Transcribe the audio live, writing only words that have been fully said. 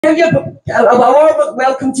A warm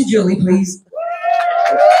welcome to Julie, please.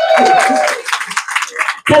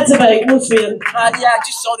 Kids about, no swearing. Yeah, I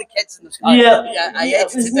just saw the kids in the sky. Yeah,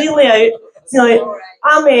 it was nearly out. So,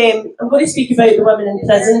 I'm going to speak about the women in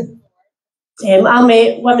prison. I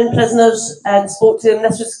met women prisoners and spoke to them.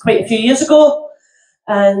 This was quite a few years ago,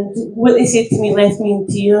 and what they said to me left me in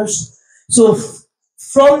tears. So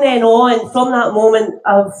from then on, from that moment,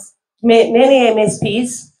 I've met many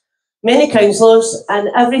MSPs, many counsellors, and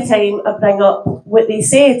every time I bring up what they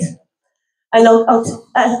said. And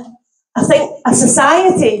I think a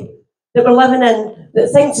society that we're living in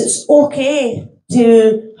that thinks it's okay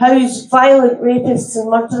to house violent rapists and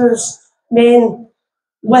murderers, men,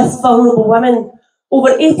 with vulnerable women. Over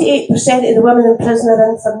 88% of the women in prison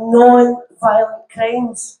are in for non-violent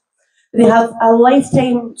crimes. They have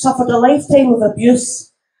suffered a lifetime of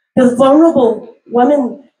abuse. They're vulnerable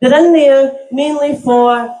women. They're in there mainly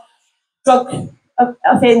for drug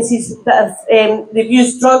offences that have, they've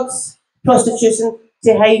used drugs, prostitution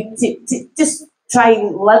to just try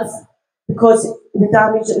and live because the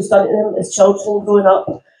damage that was done to them as children growing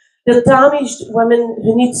up. They're damaged women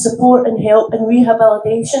who need support and help and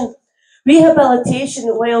rehabilitation. Rehabilitation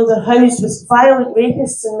while they're housed with violent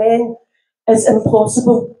rapists and men is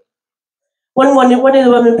impossible. One of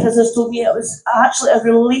the women prisoners told me it was actually a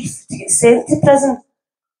relief to get sent to prison,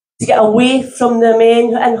 to get away from the men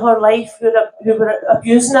in her life who were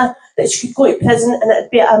abusing her, that she could go to prison and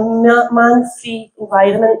it'd be a man-free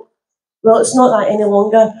environment. Well, it's not that any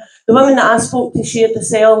longer. The women that I spoke to shared the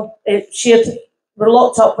cell, were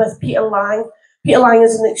locked up with Peter Lang. Peter Lang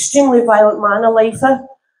is an extremely violent man, a lifer,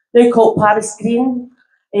 now called Paris Green.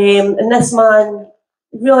 And this man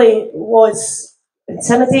really was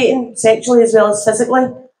intimidating, sexually as well as physically,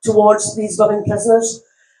 towards these women prisoners.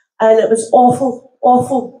 And it was awful,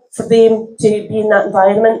 awful for them to be in that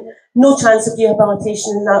environment. No chance of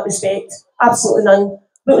rehabilitation in that respect. Absolutely none.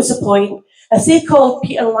 What was the point? If they called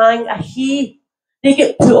Peter Lang a he, they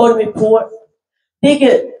get put on report. They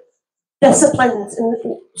get disciplined.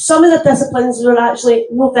 And some of the disciplines were actually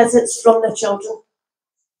no visits from their children.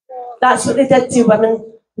 That's what they did to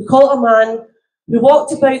women. We caught a man who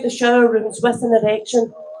walked about the shower rooms with an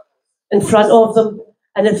erection in front of them.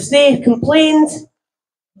 And if they complained,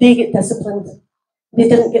 they get disciplined. They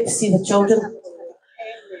didn't get to see the children.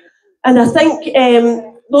 And I think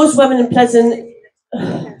those women in prison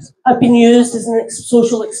have been used as a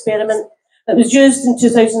social experiment. It was used in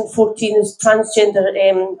 2014 as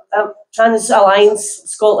Transgender Trans Alliance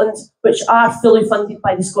Scotland, which are fully funded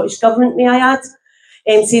by the Scottish Government, may I add,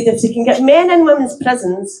 said if they can get men in women's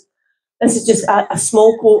prisons, this is just a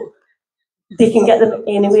small quote, they can get them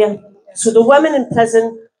anywhere. So the women in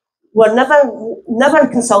prison were never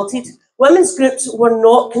consulted. Women's groups were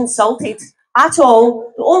not consulted at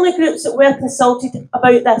all. The only groups that were consulted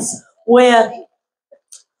about this were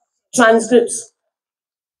trans groups.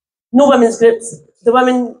 No women's groups. The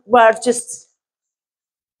women were just,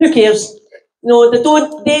 who cares? No, they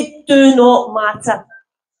do not matter.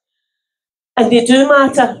 And they do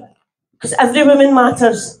matter, because every woman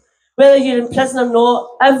matters. Whether you're in prison or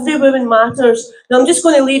not, every woman matters. Now I'm just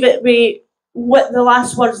going to leave it with what the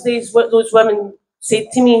last words what those women said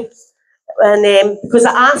to me. And because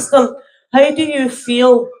I asked them, how do you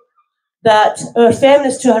feel that our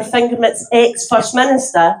feminist to her fingertips ex-First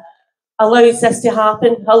Minister allows this to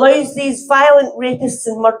happen, allows these violent rapists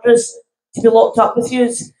and murderers to be locked up with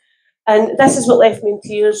you? And this is what left me in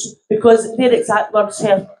tears, because their exact words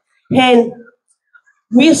here. Hen,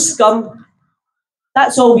 we're scum.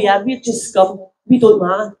 That's all we are. We're just scum. We don't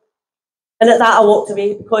matter. And at that I walked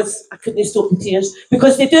away because I couldn't stop the tears.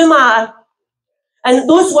 Because they do matter. And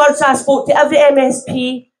those words I spoke to every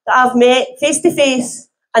MSP that I've met face to face,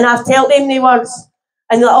 and I've told them the words.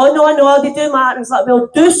 And they're like, oh no, they do matter. It's like, well,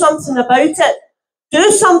 do something about it.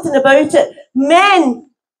 Do something about it.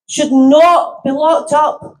 Men should not be locked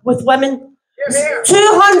up with women. It's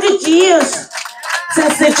 200 years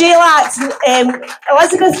since the Jail Act.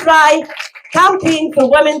 Elizabeth Fry campaigned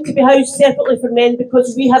for women to be housed separately from men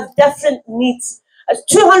because we have different needs. It's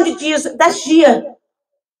 200 years this year.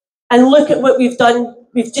 And look at what we've done.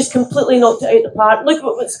 We've just completely knocked it out of the park. Look at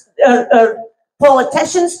what our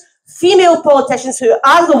politicians, female politicians, who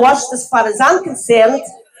are the worst as far as I'm concerned,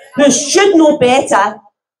 who should know better.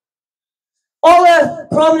 All our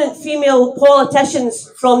prominent female politicians,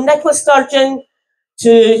 from Nicola Sturgeon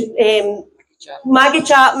to Maggie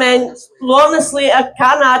Chapman, Lorna Slater,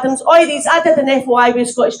 Karen Adams, all these, I did an FOI with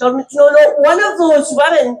the Scottish Government. No, not one of those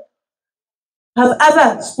women have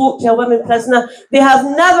ever spoke to a women prisoner. They have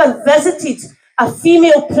never visited a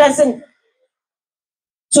female prison.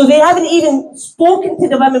 So they haven't even spoken to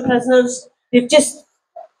the women prisoners. They've just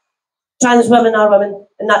trans women are women,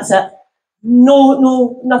 and that's it.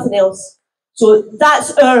 No, nothing else. So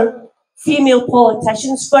that's our female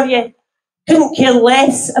politicians for you. Couldn't care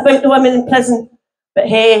less about the women in prison, but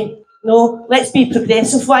hey, no, let's be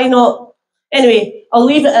progressive, why not? Anyway, I'll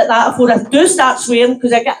leave it at that before I do start swearing,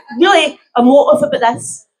 because I get really emotive about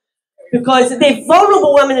this. Because the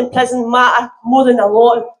vulnerable women in prison matter more than a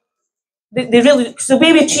lot. They really, because the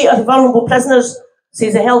way we treat our vulnerable prisoners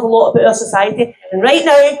says a hell of a lot about our society. And right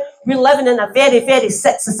now, we're living in a very, very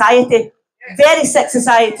sick society. Very sick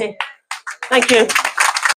society. Thank you.